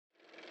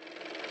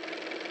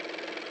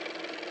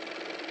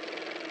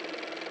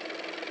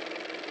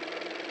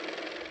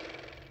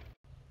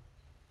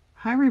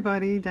Hi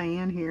everybody,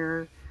 Diane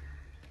here.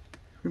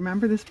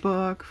 Remember this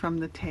book from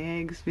the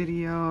tags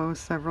video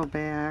several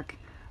back?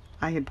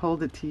 I had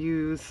pulled it to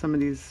use some of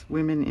these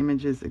women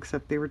images,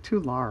 except they were too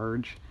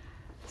large.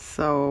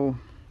 So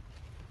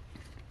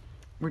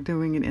we're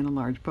doing it in a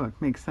large book.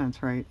 Makes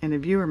sense, right? And a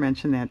viewer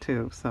mentioned that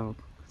too, so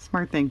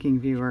smart thinking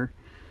viewer.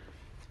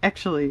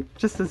 Actually,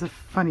 just as a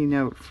funny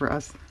note for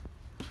us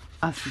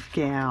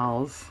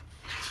gals,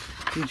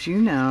 did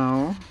you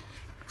know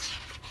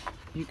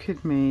you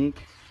could make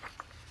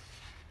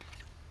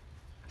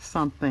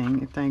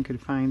something, if Diane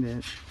could find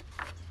it.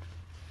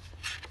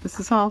 This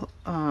is all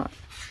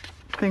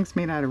things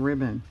made out of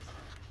ribbon.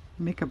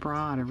 Make a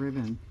bra out of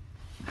ribbon.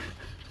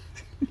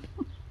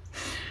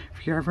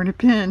 If you're ever in a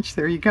pinch,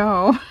 there you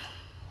go.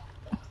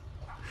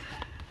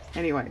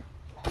 Anyway,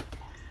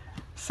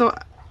 so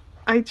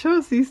I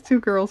chose these two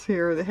girls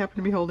here that happen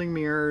to be holding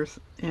mirrors,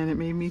 and it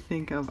made me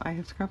think of, I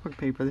have scrapbook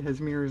paper that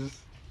has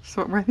mirrors,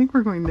 so I think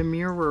we're going the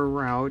mirror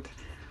route.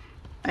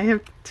 I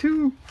have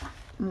two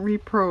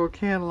Repro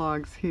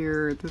catalogs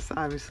here. This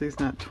obviously is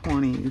not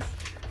 20s,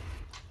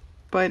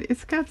 but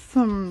it's got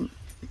some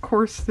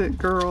corset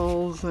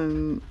girls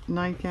and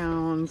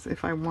nightgowns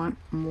if I want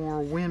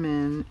more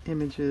women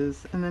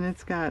images, and then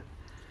it's got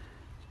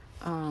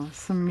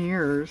some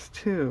mirrors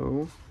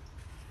too.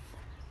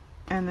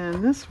 And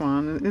then this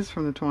one is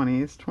from the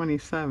 20s,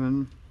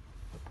 27.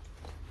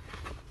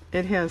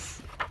 It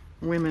has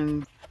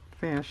women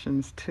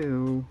fashions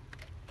too.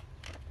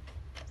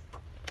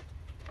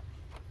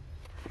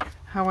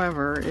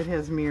 However, it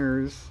has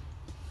mirrors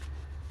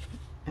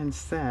and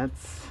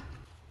sets,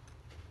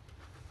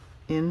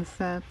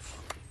 insets,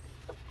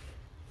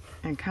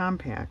 and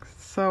compacts.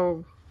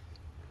 So,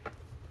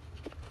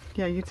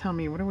 yeah, you tell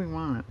me, what do we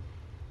want?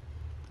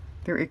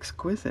 They're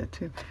exquisite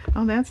too.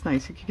 Oh, that's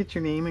nice. You could get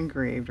your name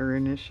engraved or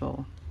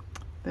initial.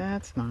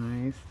 That's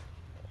nice.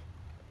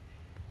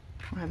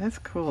 Wow, that's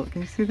cool. Can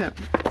you see that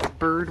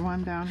bird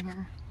one down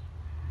here?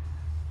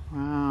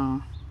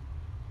 Wow.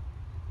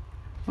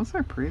 Those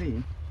are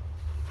pretty.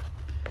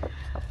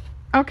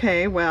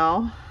 Okay,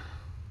 well,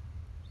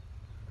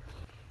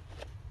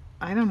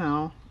 I don't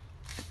know.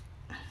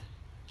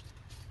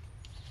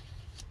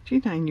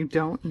 G9, you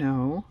don't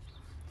know?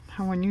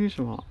 How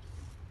unusual.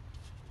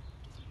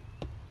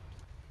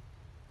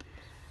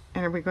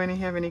 And are we going to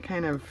have any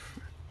kind of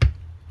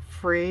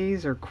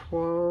phrase or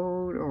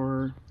quote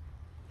or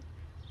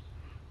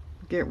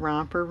get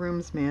Romper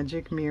Room's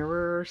magic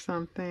mirror or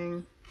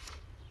something?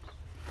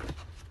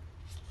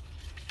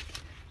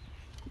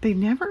 They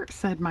never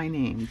said my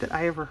name that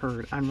I ever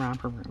heard on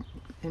Romper Room,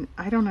 and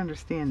I don't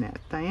understand that.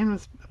 Diane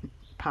was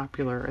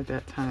popular at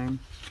that time.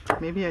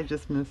 Maybe I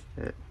just missed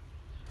it.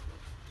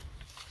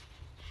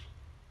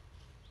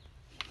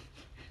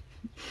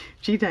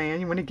 Gee, Diane,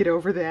 you want to get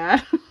over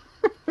that?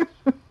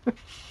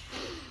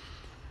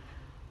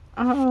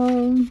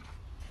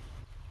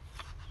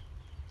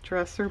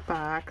 Dresser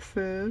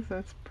boxes,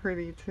 that's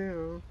pretty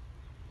too.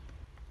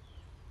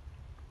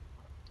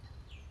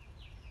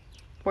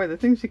 Boy, the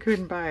things you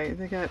couldn't buy.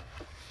 They got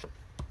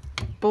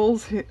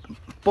bowls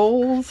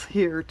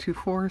here to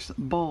force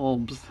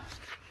bulbs.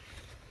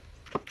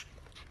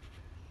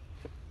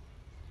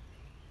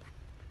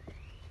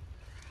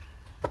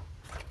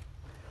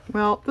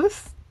 Well,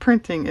 this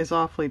printing is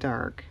awfully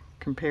dark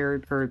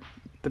compared, or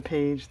the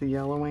page, the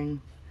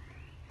yellowing.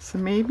 So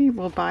maybe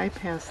we'll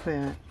bypass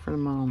that for the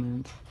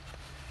moment.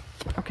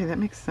 Okay, that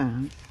makes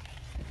sense.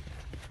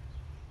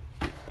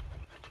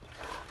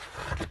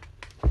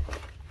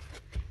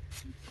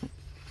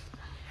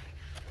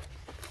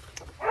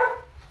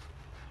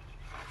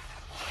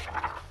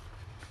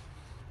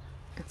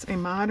 It's a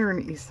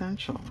modern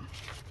essential.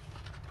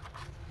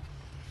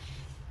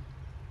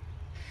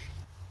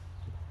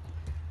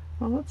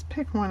 Well, let's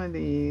pick one of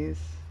these.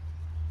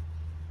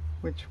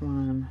 Which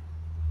one?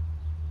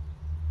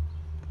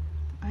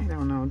 I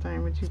don't know.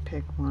 Diane, would you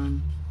pick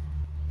one?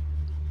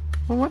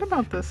 Well, what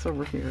about this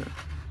over here?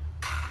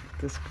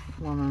 This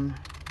woman.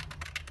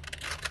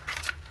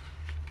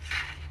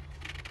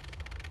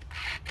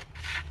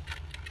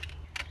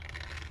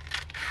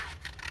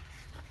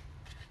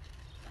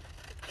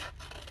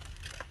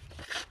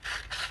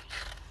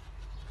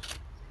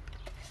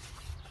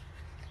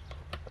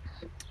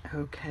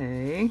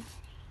 Okay.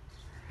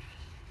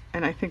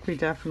 And I think we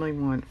definitely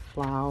want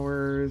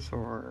flowers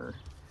or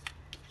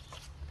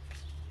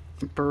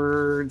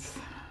birds,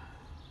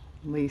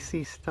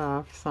 lacy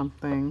stuff,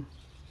 something.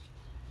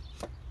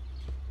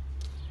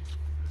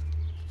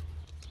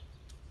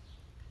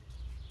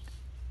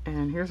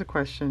 And here's a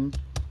question.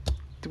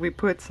 Do we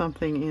put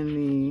something in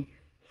the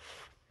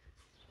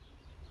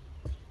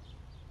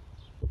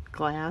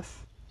glass?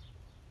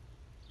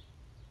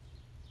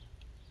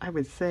 I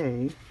would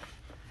say,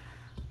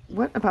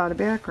 what about a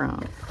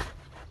background?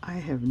 I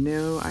have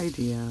no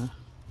idea.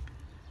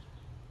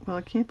 Well,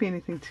 it can't be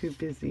anything too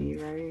busy,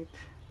 right?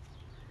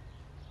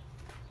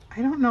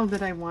 I don't know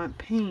that I want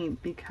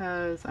paint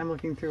because I'm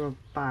looking through a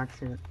box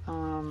here.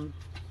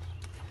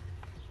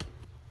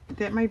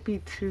 That might be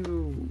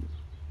too...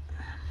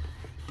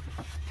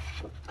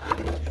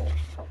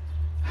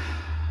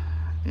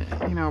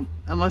 you know,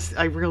 unless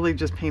I really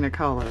just paint a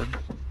color.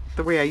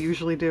 The way I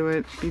usually do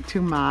it, be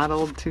too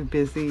mottled, too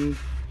busy.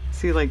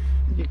 See, like,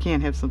 you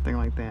can't have something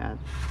like that.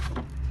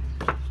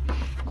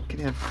 You could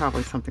have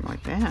probably something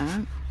like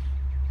that.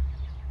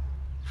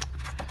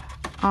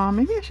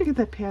 Maybe I should get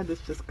that pad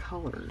that's just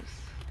colors.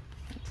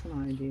 That's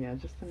an idea.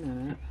 Just a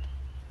minute.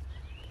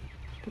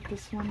 Put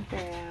this one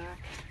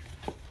back.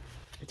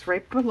 It's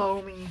right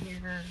below me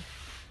here.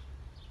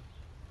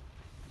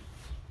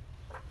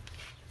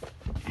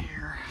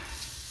 There.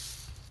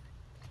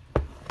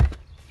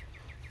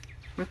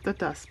 With the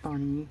dust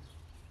bunny.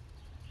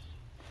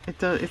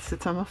 It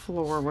sits on the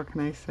floor. What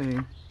can I say?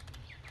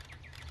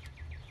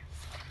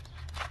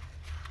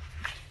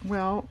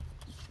 Well,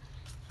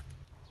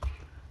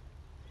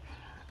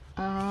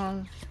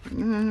 uh,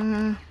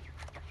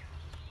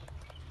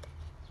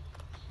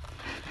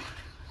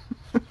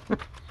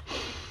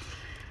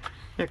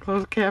 yeah,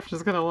 closed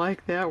caption's gonna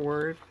like that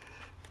word.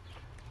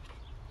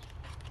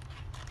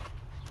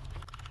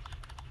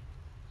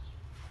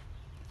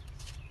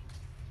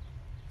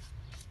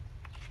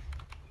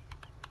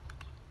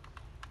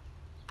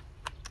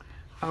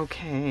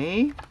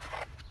 Okay.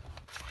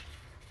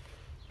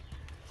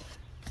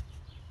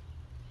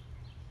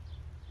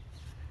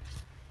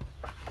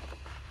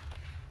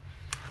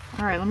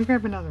 All right, let me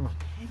grab another one.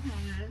 Hang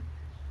on.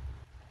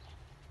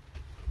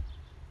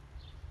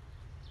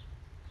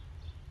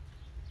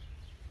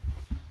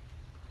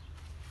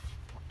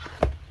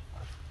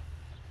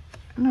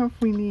 I don't know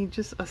if we need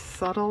just a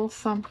subtle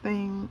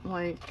something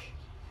like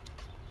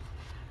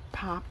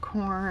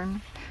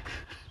popcorn.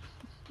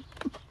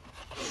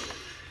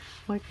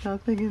 Like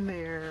nothing in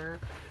there.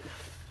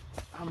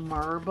 A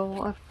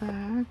marble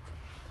effect.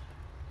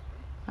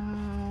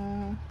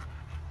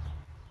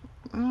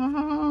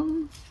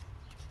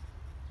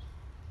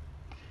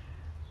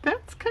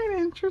 That's kind of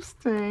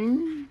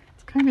interesting.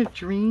 It's kind of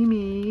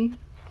dreamy.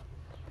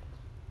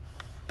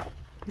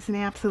 It's an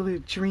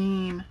absolute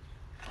dream.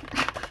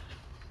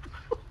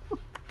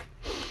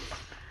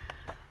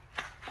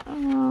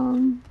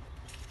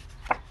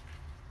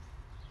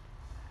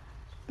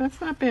 That's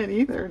not bad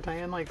either.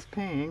 Diane likes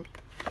pink.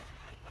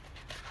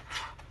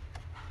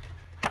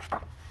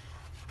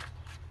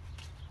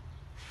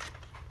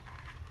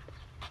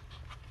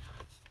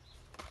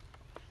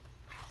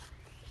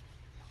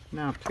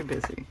 No, I'm too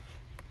busy.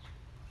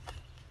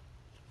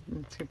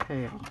 I'm too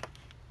pale.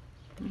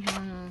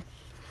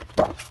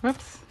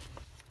 Whoops.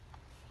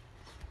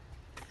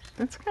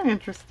 That's kind of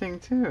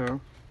interesting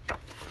too. What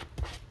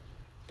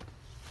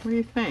do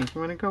you think?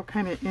 You want to go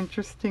kind of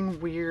interesting,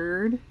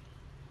 weird?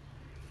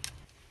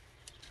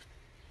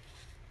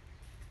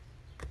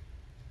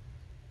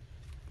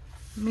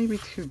 Maybe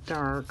too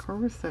dark. Where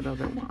was that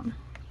other one?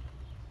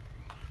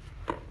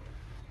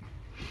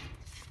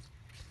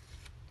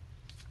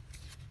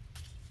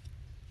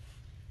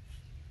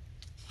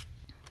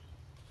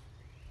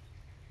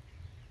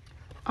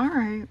 All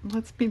right,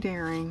 let's be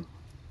daring.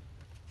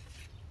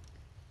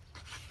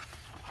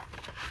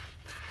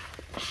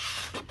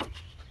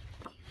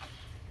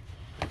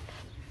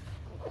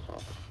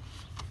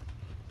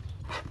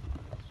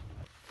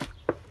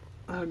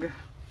 Ugh.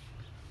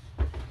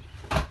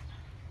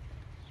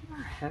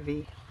 They're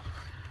heavy.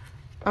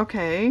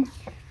 Okay.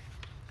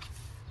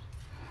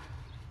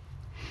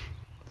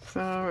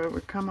 So it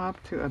would come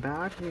up to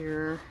about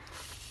here.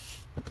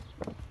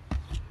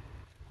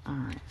 All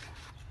right.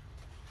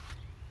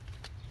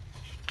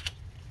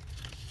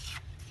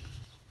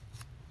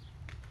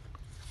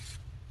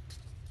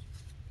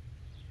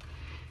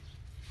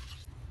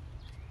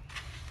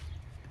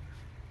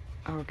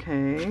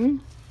 Okay.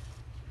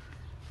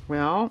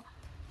 Well,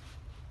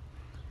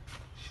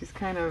 she's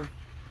kind of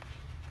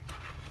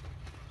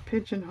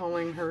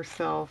pigeonholing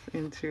herself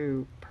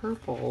into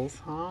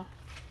purples, huh?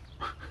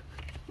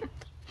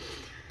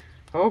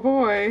 Oh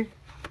boy.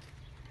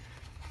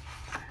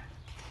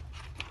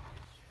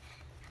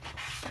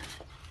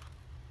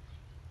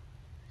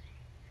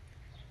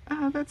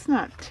 Oh, that's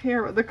not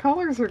terrible. The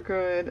colors are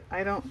good.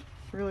 I don't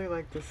really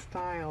like the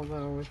style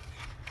though with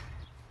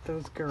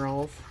those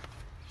girls.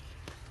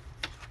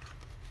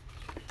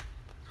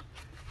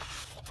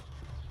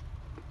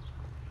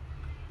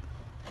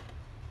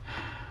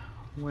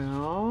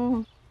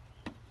 Well,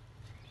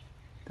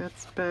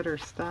 that's better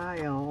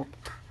style.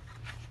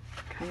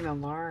 Kind of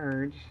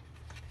large.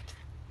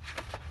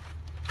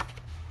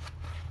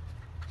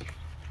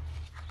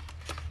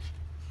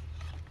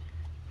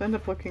 They end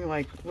up looking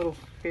like little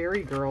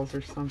fairy girls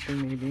or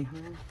something maybe, huh?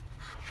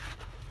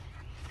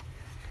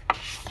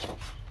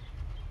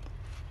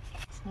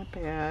 It's not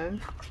bad.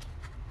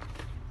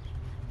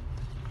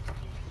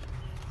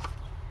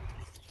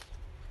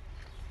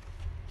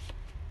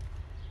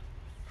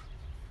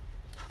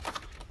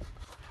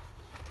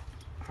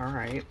 All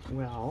right,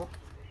 well.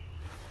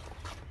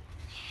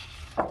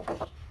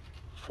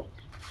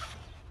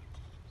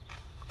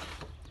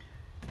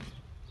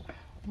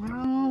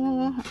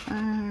 Well,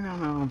 I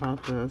don't know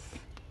about this.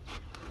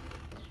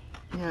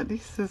 Yeah,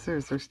 these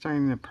scissors are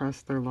starting to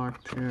press their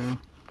luck too.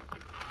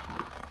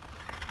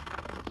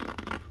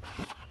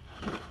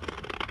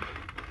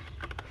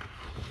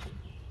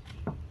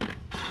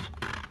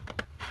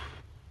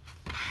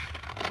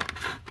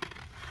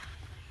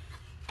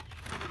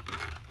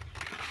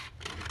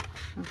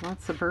 There's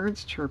lots of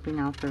birds chirping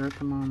out there at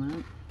the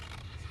moment.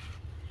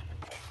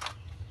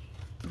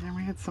 And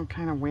we had some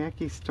kind of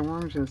wacky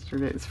storms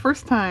yesterday. It's the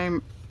first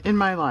time in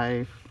my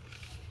life,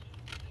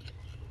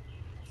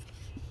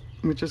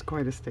 which is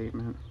quite a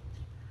statement.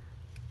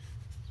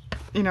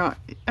 You know,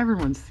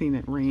 everyone's seen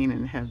it rain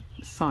and have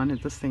sun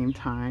at the same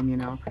time, you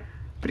know.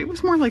 But it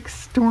was more like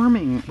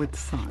storming with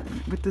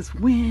sun, with this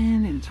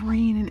wind and it's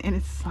raining and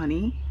it's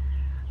sunny.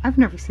 I've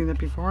never seen that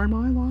before in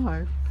my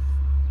life.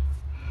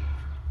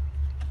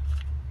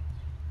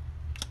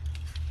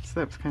 So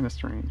that was kind of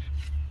strange.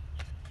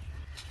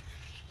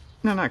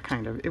 No, not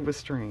kind of. It was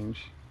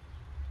strange.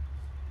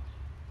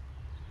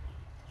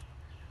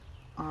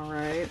 All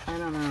right, I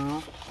don't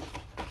know.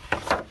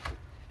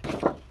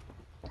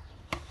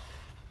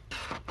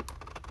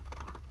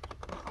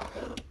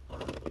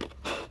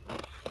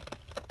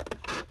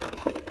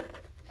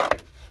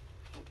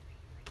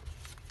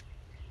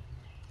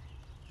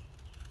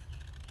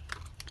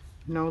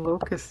 No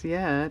locusts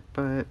yet,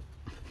 but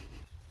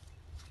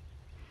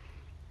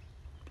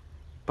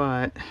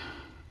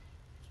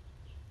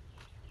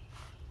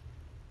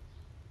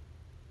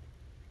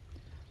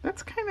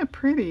that's kind of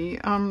pretty.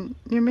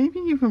 You maybe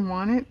even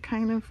want it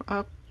kind of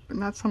up,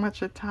 not so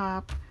much at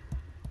top.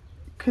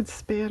 Could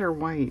spatter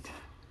white.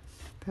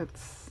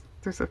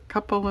 There's a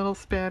couple little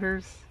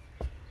spatters.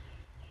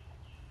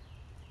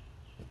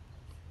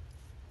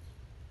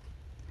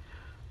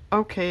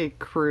 Okay,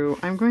 crew,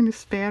 I'm going to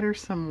spatter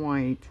some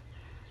white.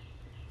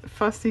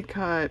 Fussy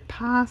cut,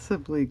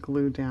 possibly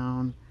glue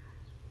down.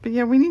 But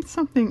yeah, we need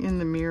something in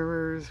the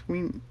mirrors.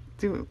 We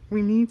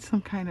need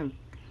some kind of,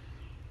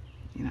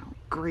 you know,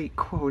 great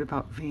quote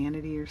about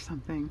vanity or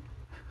something.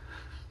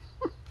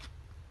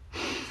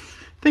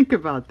 Think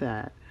about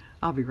that.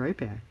 I'll be right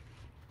back.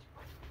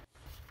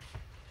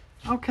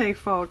 Okay,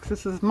 folks,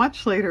 this is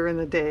much later in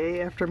the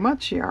day after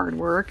much yard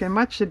work and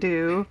much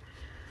ado.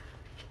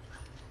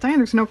 Diane,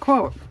 there's no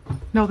quote.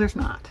 No, there's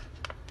not.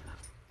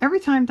 Every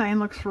time Diane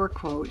looks for a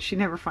quote, she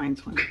never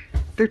finds one.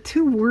 They're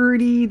too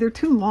wordy, they're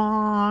too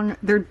long,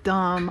 they're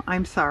dumb.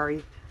 I'm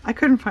sorry. I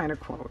couldn't find a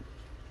quote.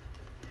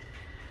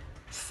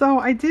 So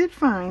I did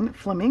find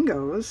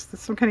flamingos.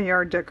 That's some kind of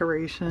yard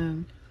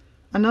decoration.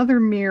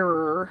 Another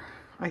mirror,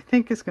 I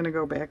think, is going to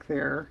go back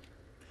there.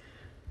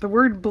 The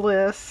word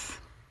bliss.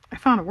 I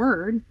found a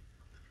word.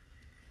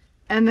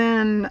 And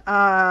then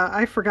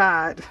I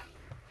forgot.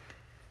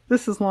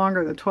 This is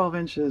longer than 12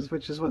 inches,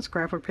 which is what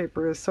scrapbook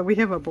paper is. So we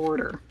have a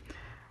border.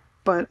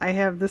 But I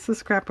have, this is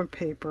scrapbook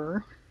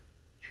paper.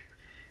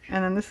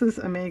 And then this is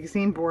a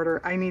magazine border.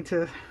 I need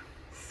to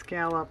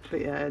scallop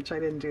the edge. I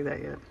didn't do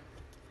that yet.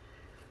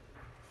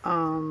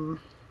 I'm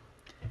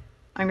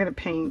going to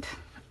paint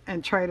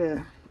and try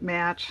to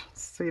match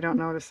so you don't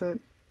notice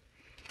it.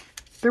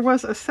 There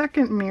was a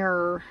second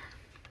mirror.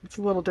 It's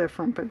a little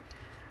different, but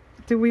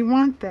do we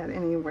want that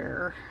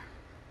anywhere?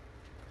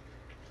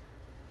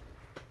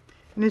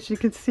 And as you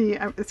can see,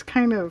 it's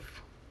kind of...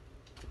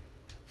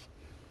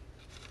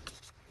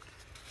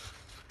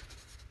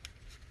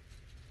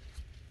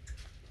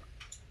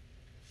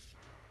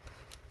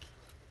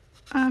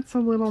 That's a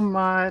little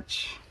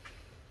much.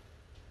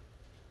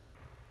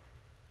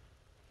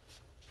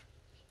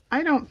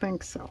 I don't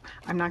think so.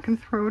 I'm not going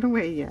to throw it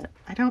away yet.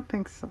 I don't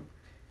think so.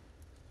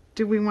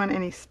 Do we want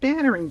any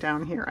spattering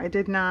down here? I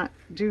did not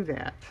do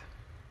that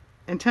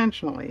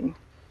intentionally.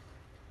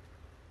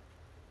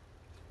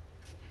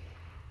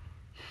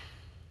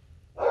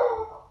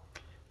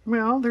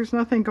 Well, there's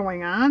nothing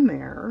going on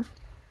there.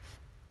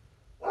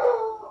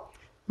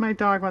 My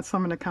dog wants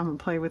someone to come and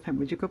play with him.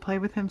 Would you go play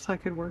with him so I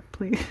could work,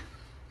 please?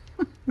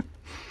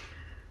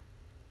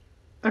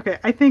 Okay,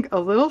 I think a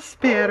little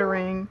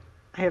spattering.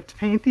 I have to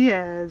paint the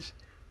edge,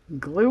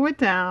 glue it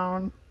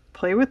down,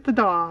 play with the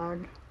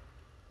dog,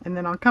 and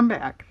then I'll come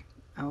back.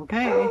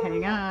 Okay,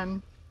 hang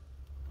on.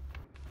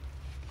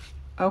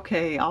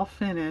 Okay, all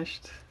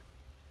finished.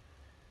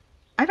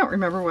 I don't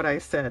remember what I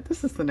said.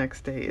 This is the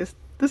next day.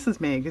 This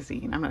is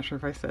magazine. I'm not sure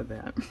if I said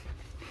that.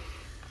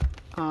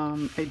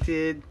 I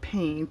did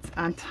paint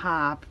on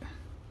top.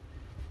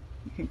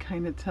 You can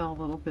kind of tell a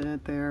little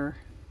bit there.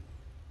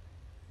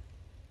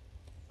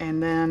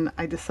 And then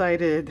I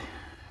decided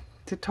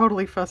to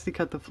totally fussy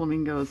cut the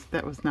flamingos.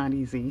 That was not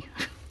easy.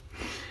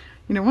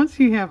 You know,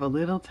 once you have a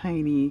little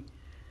tiny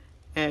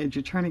edge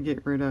you're trying to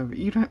get rid of,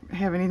 you don't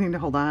have anything to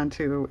hold on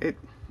to.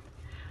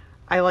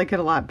 I like it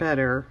a lot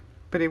better,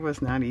 but it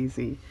was not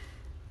easy.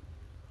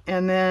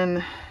 And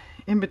then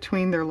in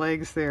between their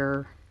legs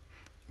there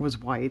was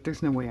white.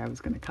 There's no way I was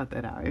going to cut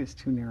that out. It was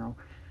too narrow.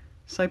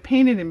 So I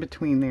painted in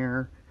between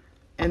there.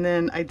 And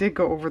then I did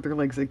go over their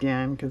legs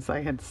again because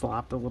I had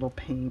slopped a little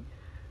paint.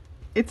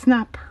 It's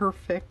not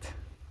perfect.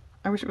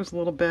 I wish it was a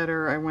little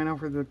better. I went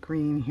over the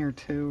green here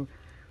too.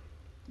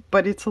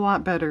 But it's a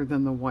lot better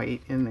than the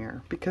white in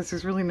there because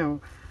there's really no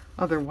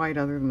other white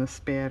other than the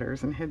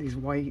spatters, and it had these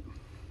white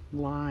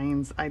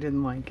lines. I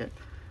didn't like it.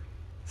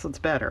 So it's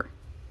better.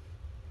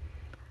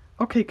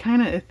 Okay,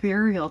 kind of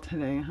ethereal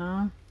today,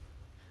 huh?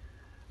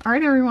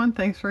 Alright everyone,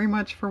 thanks very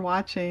much for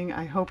watching.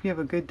 I hope you have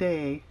a good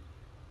day.